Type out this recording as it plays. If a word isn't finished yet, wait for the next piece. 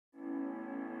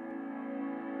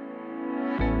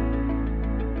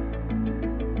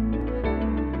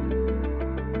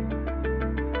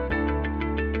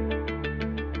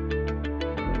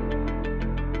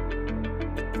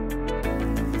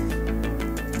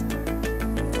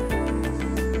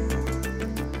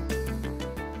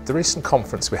The recent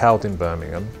conference we held in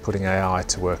Birmingham, Putting AI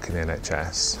to Work in the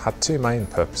NHS, had two main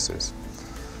purposes.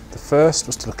 The first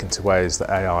was to look into ways that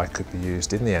AI could be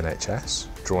used in the NHS,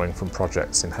 drawing from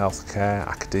projects in healthcare,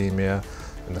 academia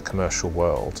and the commercial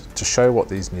world, to show what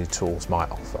these new tools might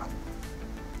offer.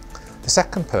 The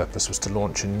second purpose was to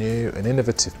launch a new and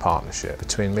innovative partnership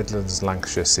between Midlands and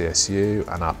Lancashire CSU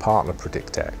and our partner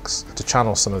PredictX to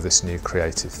channel some of this new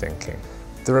creative thinking.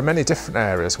 There are many different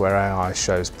areas where AI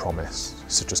shows promise,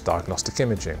 such as diagnostic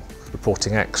imaging,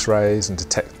 reporting X-rays and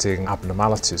detecting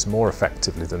abnormalities more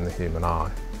effectively than the human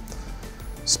eye.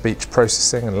 Speech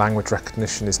processing and language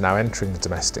recognition is now entering the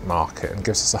domestic market and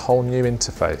gives us a whole new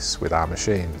interface with our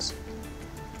machines.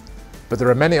 But there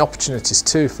are many opportunities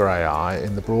too for AI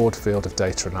in the broad field of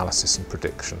data analysis and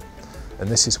prediction, and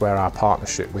this is where our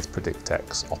partnership with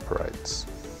PredictX operates.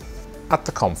 At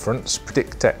the conference,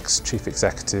 PredictX Chief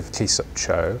Executive Keesup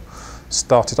Choe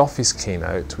started off his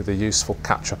keynote with a useful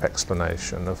catch-up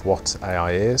explanation of what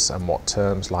AI is and what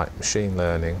terms like machine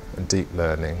learning and deep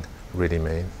learning really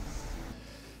mean.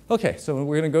 Okay, so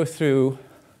we're going to go through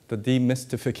the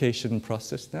demystification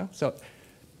process now. So,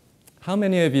 how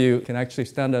many of you can actually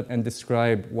stand up and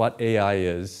describe what AI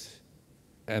is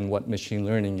and what machine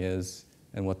learning is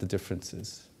and what the difference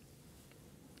is?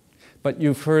 But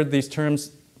you've heard these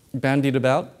terms bandied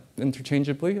about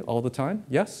interchangeably all the time,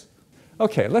 yes?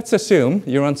 Okay, let's assume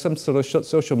you're on some sort of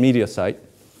social media site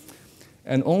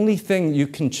and only thing you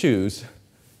can choose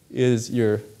is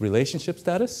your relationship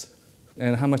status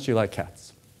and how much you like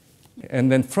cats. And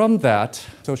then from that,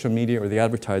 social media or the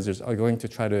advertisers are going to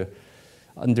try to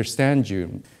understand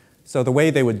you. So the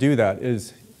way they would do that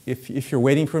is if you're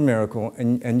waiting for a miracle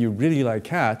and you really like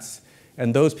cats,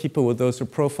 and those people with those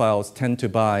profiles tend to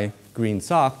buy green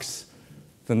socks,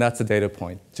 then that's a data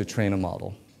point to train a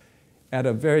model. At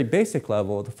a very basic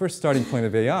level, the first starting point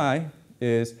of AI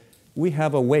is we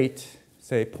have a weight,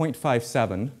 say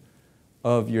 0.57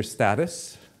 of your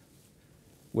status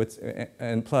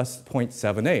and plus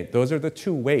 0.78. Those are the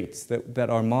two weights that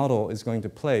our model is going to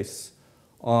place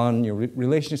on your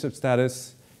relationship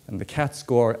status and the cat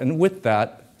score, and with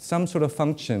that, some sort of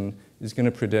function is going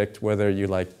to predict whether you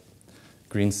like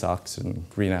green socks and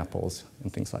green apples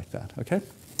and things like that, okay?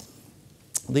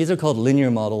 These are called linear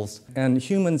models, and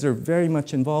humans are very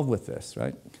much involved with this,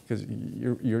 right? Because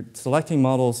you're selecting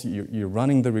models, you're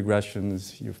running the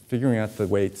regressions, you're figuring out the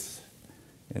weights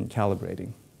and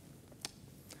calibrating.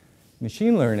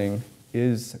 Machine learning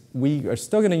is, we are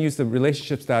still going to use the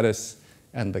relationship status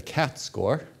and the cat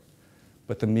score,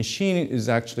 but the machine is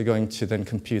actually going to then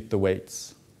compute the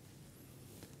weights.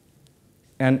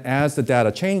 And as the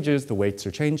data changes, the weights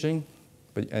are changing,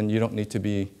 and you don't need to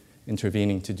be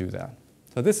intervening to do that.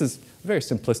 So this is a very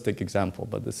simplistic example,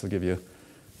 but this will give you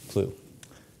a clue.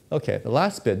 Okay, the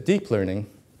last bit, deep learning,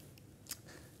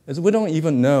 is we don't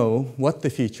even know what the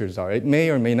features are. It may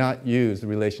or may not use the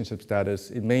relationship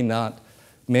status. It may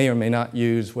or may not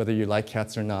use whether you like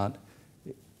cats or not.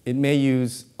 It may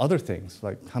use other things,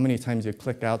 like how many times you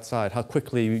click outside, how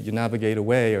quickly you navigate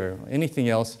away, or anything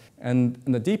else. And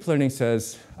the deep learning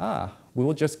says, we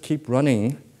will just keep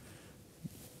running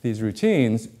these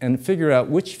routines and figure out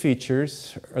which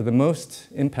features are the most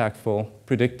impactful,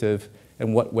 predictive,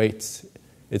 and what weights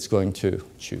it's going to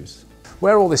choose.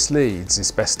 Where all this leads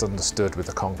is best understood with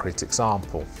a concrete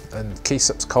example, and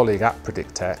Keesup's colleague at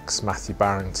PredictX, Matthew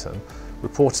Barrington,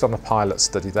 reported on a pilot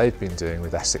study they'd been doing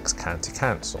with Essex County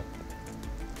Council.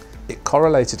 It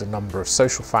correlated a number of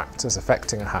social factors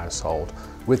affecting a household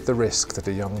with the risk that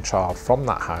a young child from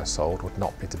that household would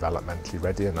not be developmentally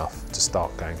ready enough to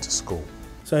start going to school.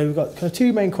 So we've got kind of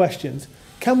two main questions.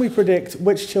 Can we predict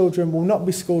which children will not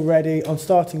be school ready on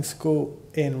starting school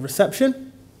in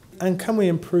reception? And can we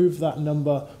improve that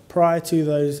number prior to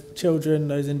those children,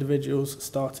 those individuals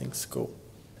starting school?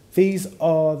 These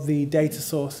are the data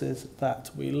sources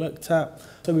that we looked at.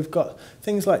 So we've got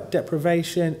things like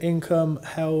deprivation, income,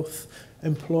 health,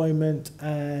 employment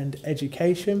and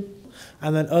education.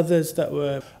 And then others that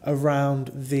were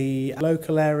around the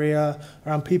local area,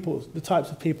 around people, the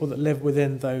types of people that live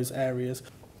within those areas.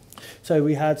 So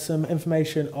we had some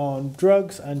information on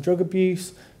drugs and drug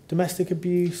abuse, domestic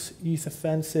abuse, youth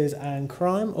offences and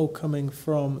crime, all coming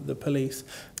from the police.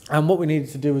 And what we needed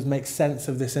to do was make sense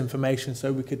of this information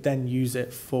so we could then use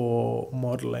it for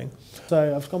modelling.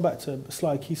 So I've gone back to a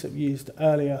slide Keesup used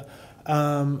earlier,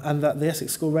 and that the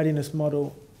Essex School Readiness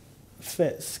Model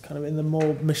fits kind of in the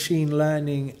more machine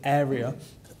learning area.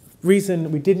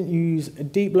 Reason we didn't use a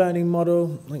deep learning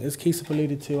model, I think as Keesup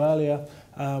alluded to earlier,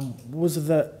 was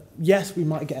that yes, we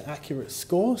might get an accurate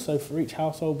score. So for each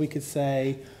household we could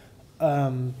say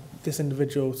this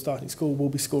individual starting school will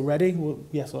be school ready, well,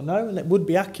 yes or no, and it would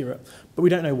be accurate, but we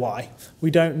don't know why.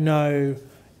 We don't know,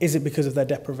 is it because of their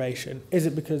deprivation? Is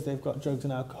it because they've got drugs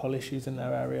and alcohol issues in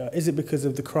their area? Is it because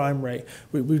of the crime rate?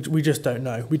 We just don't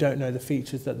know. We don't know the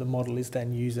features that the model is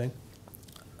then using.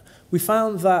 We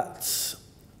found that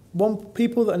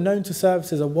people that are known to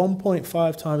services are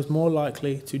 1.5 times more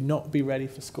likely to not be ready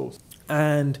for school.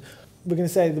 And we're going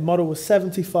to say the model was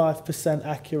 75%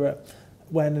 accurate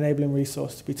when enabling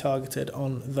resource to be targeted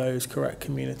on those correct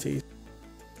communities.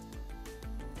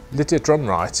 Lydia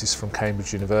Drumright is from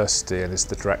Cambridge University and is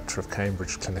the Director of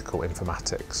Cambridge Clinical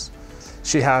Informatics.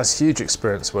 She has huge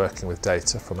experience working with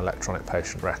data from electronic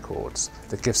patient records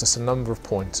that gives us a number of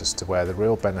pointers to where the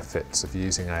real benefits of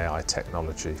using AI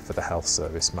technology for the health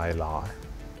service may lie.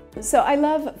 So I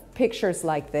love pictures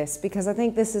like this because I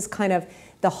think this is kind of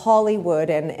the Hollywood,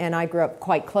 and I grew up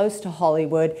quite close to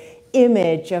Hollywood,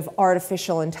 image of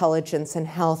artificial intelligence in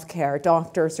healthcare.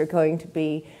 Doctors are going to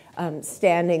be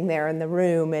standing there in the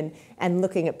room and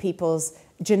looking at people's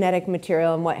genetic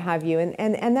material and what have you,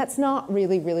 and that's not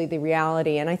really the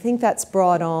reality. And I think that's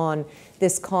brought on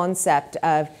this concept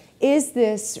of, is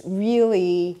this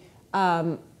really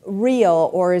real,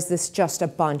 or is this just a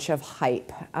bunch of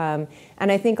hype? And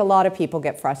I think a lot of people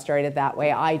get frustrated that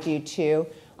way. I do too.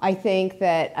 I think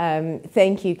that,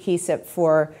 thank you, Keesup,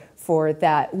 for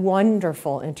that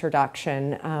wonderful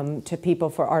introduction to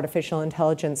people for artificial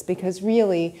intelligence, because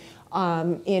really,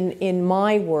 in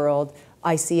my world,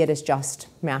 I see it as just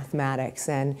mathematics,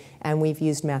 and we've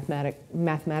used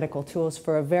mathematical tools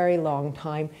for a very long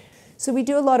time. So we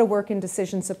do a lot of work in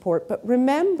decision support, but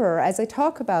remember, as I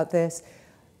talk about this,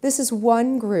 this is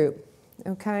one group,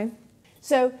 okay?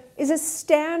 So is a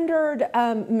standard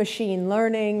machine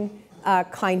learning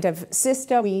kind of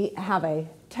system. We have a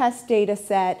test data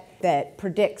set that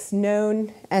predicts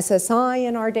known SSI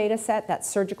in our data set, that's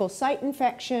surgical site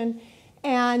infection,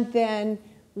 and then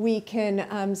we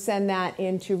can send that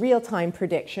into real-time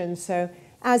prediction. So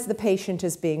as the patient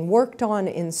is being worked on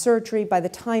in surgery, by the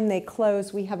time they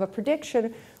close, we have a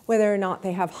prediction whether or not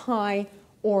they have high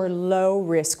or low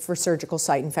risk for surgical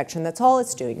site infection. That's all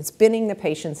it's doing. It's binning the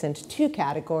patients into two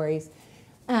categories,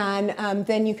 and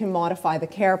then you can modify the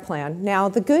care plan. Now,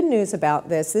 the good news about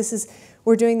this,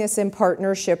 we're doing this in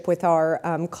partnership with our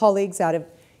colleagues out of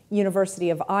University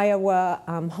of Iowa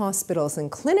hospitals and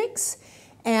clinics.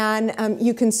 And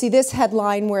you can see this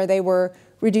headline where they were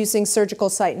reducing surgical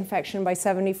site infection by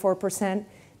 74%.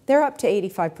 They're up to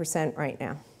 85% right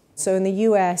now. So in the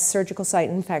US, surgical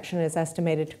site infection is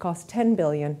estimated to cost $10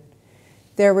 billion.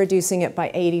 They're reducing it by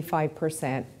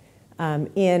 85%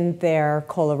 in their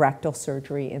colorectal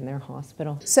surgery in their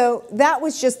hospital. So that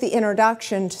was just the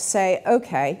introduction to say,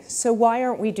 okay, so why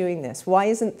aren't we doing this? Why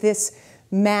isn't this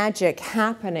magic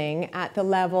happening at the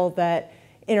level that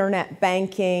internet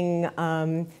banking,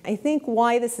 I think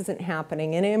why this isn't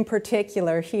happening, and in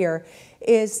particular here,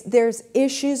 is there's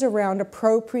issues around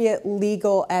appropriate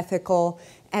legal, ethical,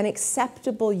 and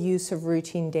acceptable use of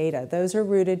routine data. Those are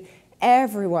rooted,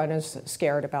 everyone is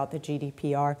scared about the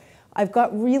GDPR. I've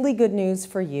got really good news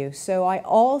for you. So I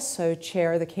also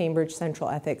chair the Cambridge Central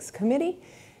Ethics Committee,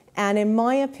 and in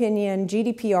my opinion,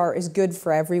 GDPR is good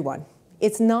for everyone.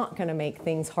 It's not going to make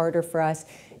things harder for us.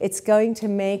 It's going to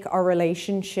make our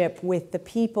relationship with the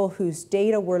people whose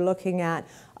data we're looking at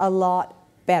a lot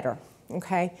better,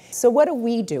 okay? So what are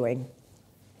we doing?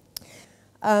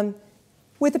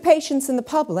 With the patients and the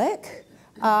public,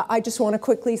 I just want to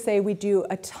quickly say we do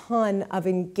a ton of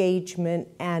engagement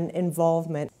and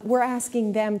involvement. We're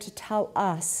asking them to tell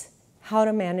us how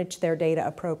to manage their data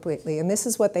appropriately, and this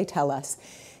is what they tell us.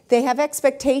 They have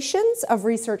expectations of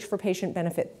research for patient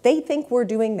benefit. They think we're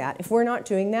doing that. If we're not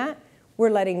doing that, we're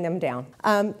letting them down.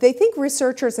 They think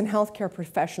researchers and healthcare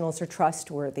professionals are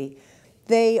trustworthy.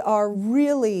 They are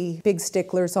really big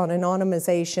sticklers on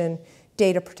anonymization,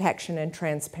 data protection, and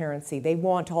transparency. They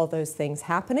want all those things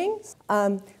happening.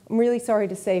 I'm really sorry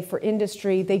to say for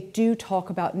industry, they do talk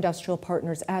about industrial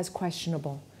partners as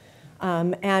questionable.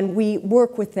 And we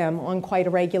work with them on quite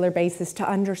a regular basis to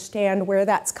understand where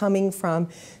that's coming from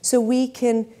so we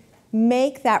can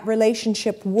make that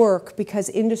relationship work, because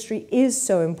industry is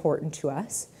so important to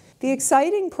us. The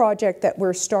exciting project that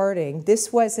we're starting,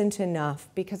 this wasn't enough,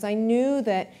 because I knew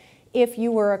that if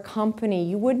you were a company,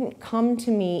 you wouldn't come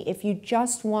to me if you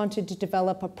just wanted to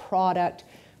develop a product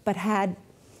but had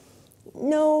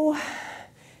no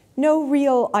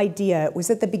real idea. It was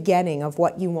at the beginning of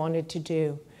what you wanted to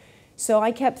do. So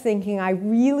I kept thinking, I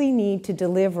really need to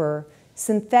deliver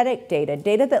synthetic data,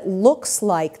 data that looks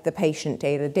like the patient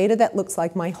data, data that looks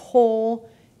like my whole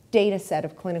data set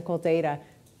of clinical data,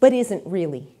 but isn't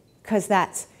really, because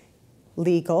that's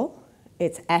legal,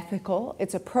 it's ethical,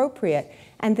 it's appropriate,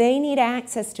 and they need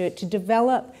access to it to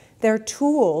develop their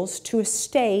tools to a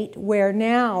state where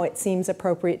now it seems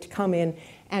appropriate to come in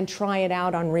and try it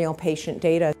out on real patient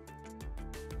data.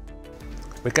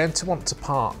 We're going to want to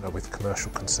partner with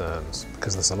commercial concerns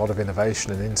because there's a lot of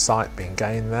innovation and insight being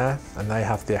gained there, and they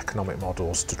have the economic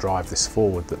models to drive this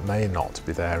forward that may not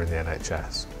be there in the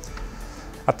NHS.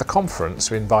 At the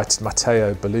conference, we invited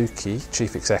Matteo Berlucchi,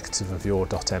 Chief Executive of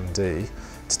Your.MD,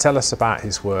 to tell us about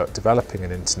his work developing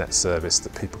an internet service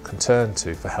that people can turn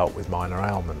to for help with minor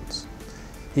ailments.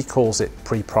 He calls it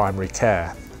pre-primary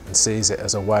care and sees it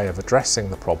as a way of addressing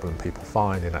the problem people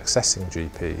find in accessing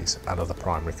GPs and other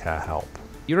primary care help.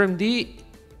 Your.MD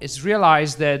has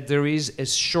realized that there is a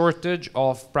shortage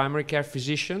of primary care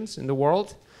physicians in the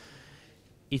world.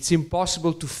 It's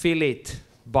impossible to fill it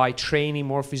by training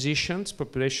more physicians.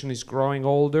 Population is growing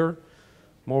older,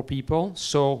 more people.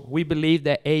 So we believe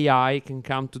that AI can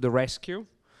come to the rescue.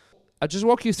 I'll just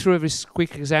walk you through this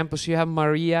quick example. So you have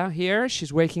Maria here.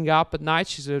 She's waking up at night.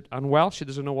 She's unwell. She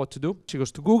doesn't know what to do. She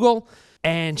goes to Google,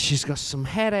 and she's got some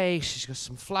headaches. She's got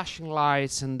some flashing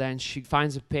lights, and then she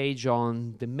finds a page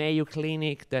on the Mayo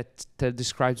Clinic that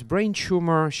describes brain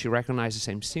tumor. She recognizes the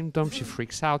same symptoms. She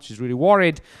freaks out. She's really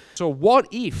worried. So what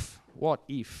if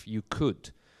you could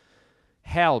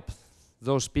help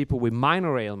those people with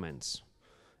minor ailments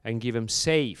and give them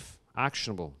safe,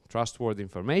 actionable, trustworthy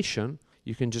information?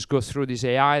 You can just go through this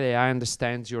AI. The AI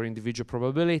understands your individual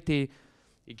probability.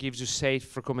 It gives you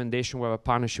safe recommendation. We have a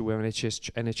partnership with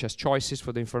NHS Choices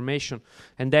for the information.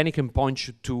 And then it can point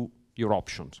you to your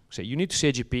options. Say, you need to see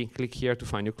a GP. Click here to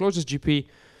find your closest GP.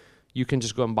 You can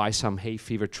just go and buy some hay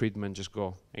fever treatment. Just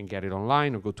go and get it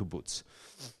online or go to Boots.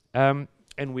 And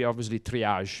we obviously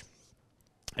triage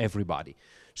everybody.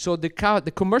 So the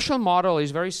commercial model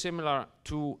is very similar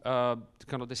to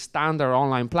kind of the standard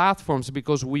online platforms,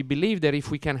 because we believe that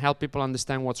if we can help people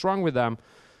understand what's wrong with them,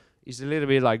 it's a little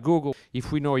bit like Google.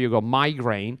 If we know you got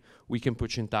migraine, we can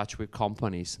put you in touch with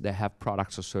companies that have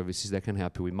products or services that can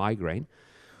help you with migraine.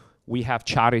 We have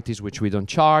charities which we don't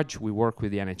charge. We work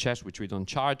with the NHS, which we don't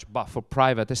charge. But for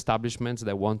private establishments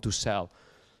that want to sell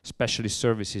specialist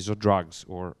services or drugs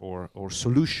or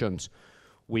solutions,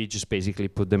 we just basically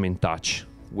put them in touch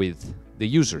with the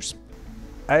users.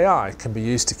 AI can be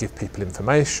used to give people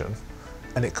information,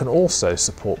 and it can also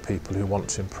support people who want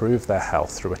to improve their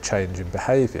health through a change in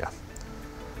behaviour.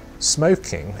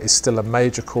 Smoking is still a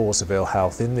major cause of ill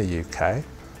health in the UK,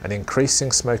 and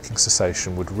increasing smoking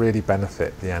cessation would really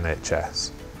benefit the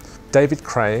NHS. David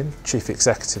Crane, Chief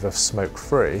Executive of Smoke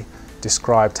Free,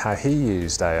 described how he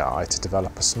used AI to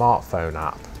develop a smartphone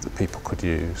app that people could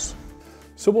use.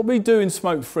 So what we do in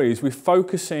Smoke Free is we're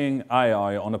focusing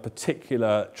AI on a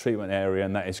particular treatment area,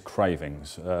 and that is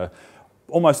cravings.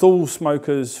 Almost all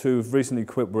smokers who've recently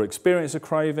quit will experience a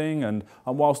craving, and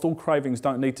whilst all cravings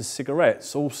don't lead to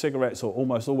cigarettes, all cigarettes are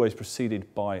almost always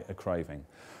preceded by a craving.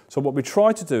 So what we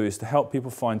try to do is to help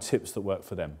people find tips that work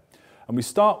for them. And we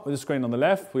start with the screen on the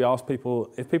left. We ask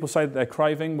people, if people say that they're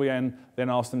craving, we then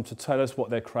ask them to tell us what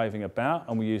they're craving about,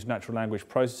 and we use natural language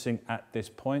processing at this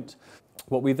point.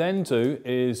 What we then do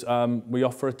is we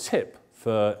offer a tip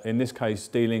for, in this case,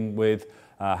 dealing with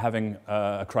having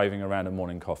a craving around a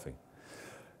morning coffee.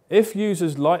 If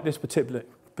users like this particular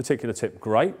tip,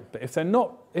 great. But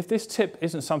if this tip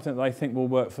isn't something that they think will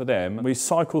work for them, we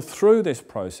cycle through this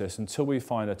process until we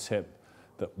find a tip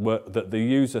that the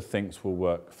user thinks will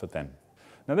work for them.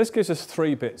 Now this gives us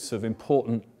 3 bits of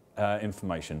important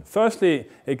information. Firstly,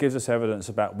 it gives us evidence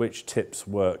about which tips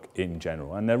work in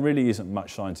general, and there really isn't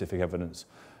much scientific evidence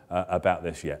about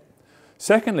this yet.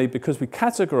 Secondly, because we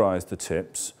categorise the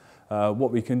tips,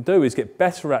 what we can do is get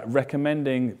better at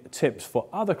recommending tips for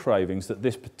other cravings that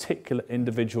this particular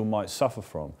individual might suffer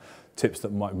from, tips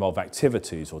that might involve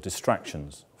activities or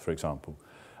distractions, for example.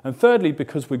 And thirdly,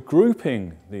 because we're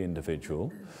grouping the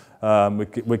individual,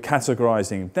 we're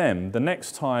categorising them, the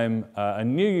next time a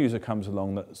new user comes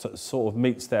along that sort of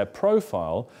meets their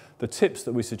profile, the tips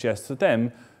that we suggest to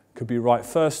them could be right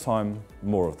first time,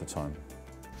 more of the time.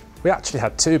 We actually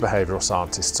had 2 behavioural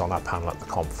scientists on our panel at the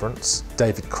conference,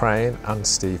 David Crane and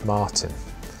Steve Martin.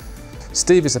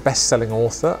 Steve is a best-selling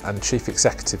author and Chief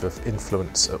Executive of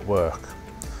Influence at Work.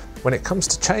 When it comes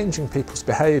to changing people's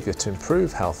behaviour to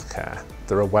improve healthcare,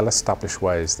 there are well-established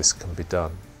ways this can be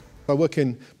done. I work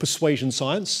in persuasion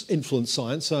science, influence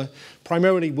science.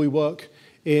 Primarily we work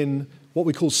in what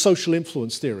we call social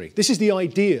influence theory. This is the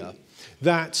idea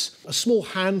that a small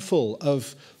handful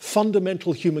of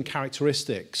fundamental human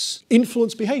characteristics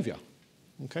influence behaviour.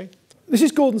 Okay? This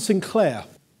is Gordon Sinclair.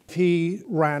 He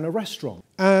ran a restaurant.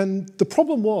 And the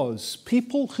problem was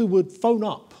people who would phone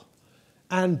up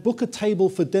and book a table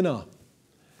for dinner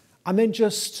and then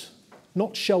just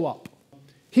not show up.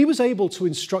 He was able to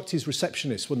instruct his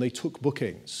receptionists when they took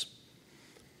bookings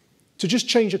to just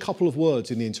change a couple of words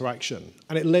in the interaction,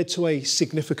 and it led to a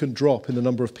significant drop in the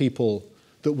number of people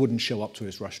that wouldn't show up to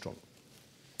his restaurant.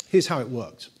 Here's how it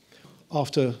worked.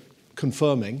 After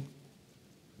confirming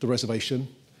the reservation,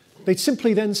 they'd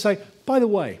simply then say, by the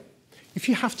way, if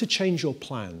you have to change your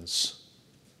plans,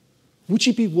 would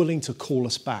you be willing to call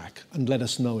us back and let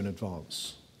us know in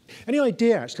advance? Any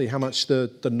idea, actually, how much the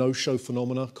no-show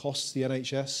phenomena costs the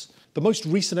NHS? The most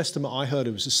recent estimate I heard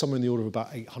was somewhere in the order of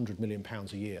about £800 million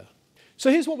a year. So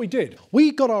here's what we did.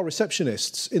 We got our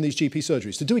receptionists in these GP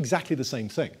surgeries to do exactly the same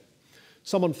thing.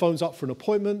 Someone phones up for an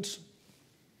appointment.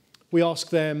 We ask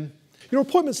them, your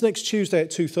appointment's next Tuesday at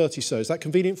 2:30, sir. Is that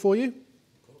convenient for you?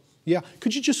 Of course. Yeah.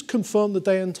 Could you just confirm the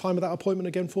day and time of that appointment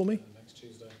again for me? Next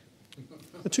Tuesday.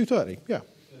 At 2:30, yeah.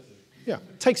 Yeah.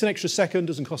 Takes an extra second,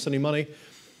 doesn't cost any money.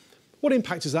 What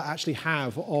impact does that actually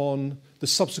have on the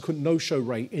subsequent no-show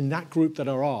rate in that group that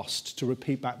are asked to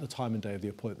repeat back the time and day of the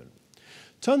appointment?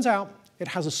 Turns out it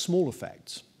has a small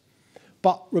effect.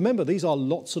 But remember, these are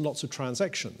lots and lots of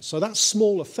transactions. So that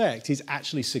small effect is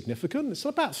actually significant. It's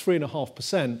about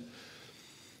 3.5%.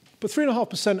 But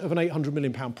 3.5% of an £800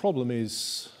 million problem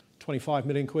is 25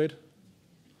 million quid.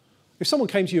 If someone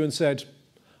came to you and said,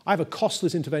 I have a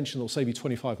costless intervention that will save you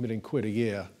 25 million quid a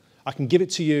year, I can give it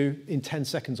to you in 10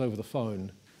 seconds over the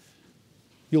phone,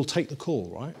 you'll take the call,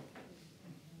 right?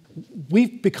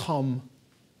 We've become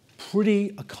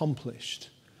pretty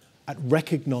accomplished at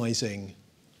recognizing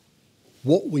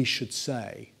what we should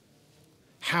say,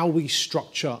 how we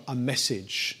structure a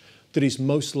message that is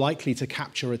most likely to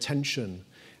capture attention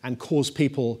and cause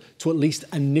people to at least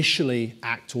initially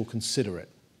act or consider it.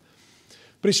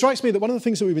 But it strikes me that one of the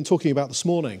things that we've been talking about this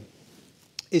morning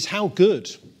is how good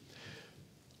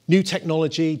new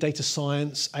technology, data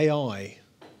science, AI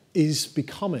is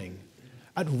becoming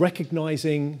at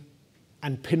recognizing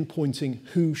and pinpointing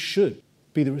who should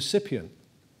be the recipient.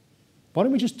 Why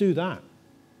don't we just do that?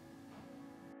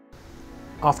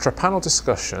 After a panel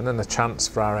discussion and a chance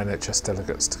for our NHS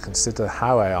delegates to consider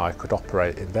how AI could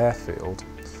operate in their field,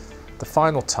 the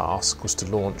final task was to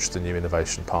launch the new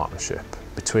innovation partnership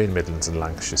between Midlands and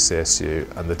Lancashire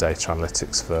CSU and the data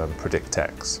analytics firm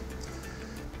PredictX.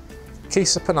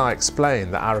 Keesup and I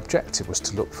explained that our objective was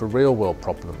to look for real-world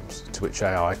problems to which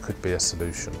AI could be a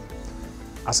solution,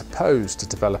 as opposed to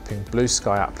developing blue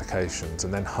sky applications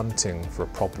and then hunting for a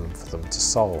problem for them to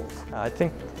solve. I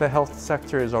think the health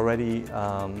sector is already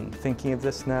thinking of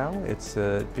this now. It's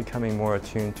becoming more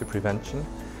attuned to prevention.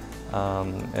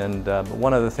 But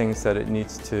one of the things that it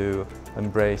needs to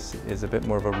embrace is a bit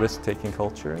more of a risk-taking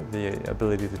culture, the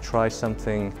ability to try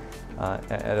something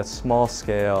at a small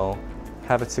scale,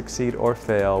 have it succeed or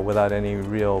fail without any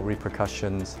real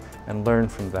repercussions, and learn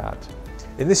from that.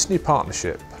 In this new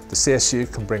partnership, the CSU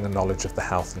can bring a knowledge of the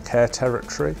health and care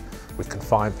territory, we can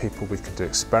find people we can do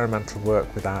experimental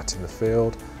work with out in the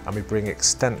field, and we bring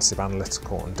extensive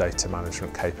analytical and data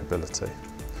management capability.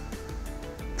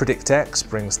 PredictX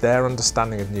brings their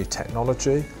understanding of new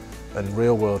technology and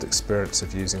real-world experience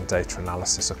of using data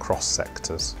analysis across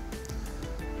sectors.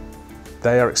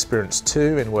 They are experienced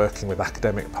too in working with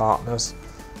academic partners,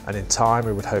 and in time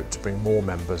we would hope to bring more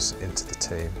members into the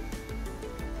team.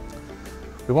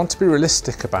 We want to be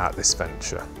realistic about this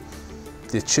venture.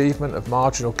 The achievement of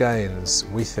marginal gains,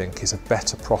 we think, is a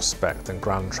better prospect than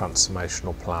grand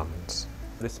transformational plans.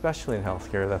 Especially in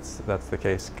healthcare, that's the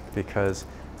case because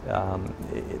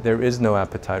there is no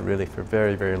appetite really for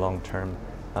very, very long-term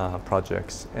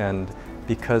projects. And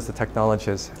because the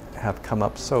technologies have come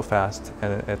up so fast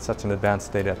and at such an advanced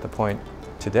state at the point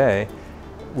today,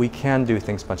 we can do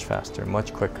things much faster,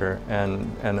 much quicker,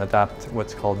 and adapt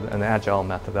what's called an agile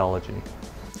methodology.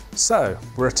 So,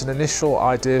 we're at an initial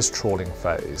ideas trawling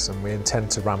phase and we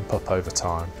intend to ramp up over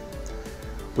time.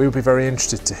 We would be very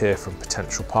interested to hear from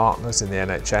potential partners in the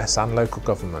NHS and local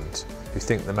government who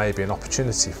think there may be an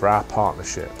opportunity for our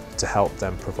partnership to help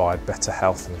them provide better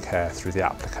health and care through the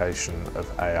application of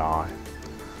AI.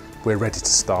 We're ready to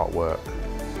start work.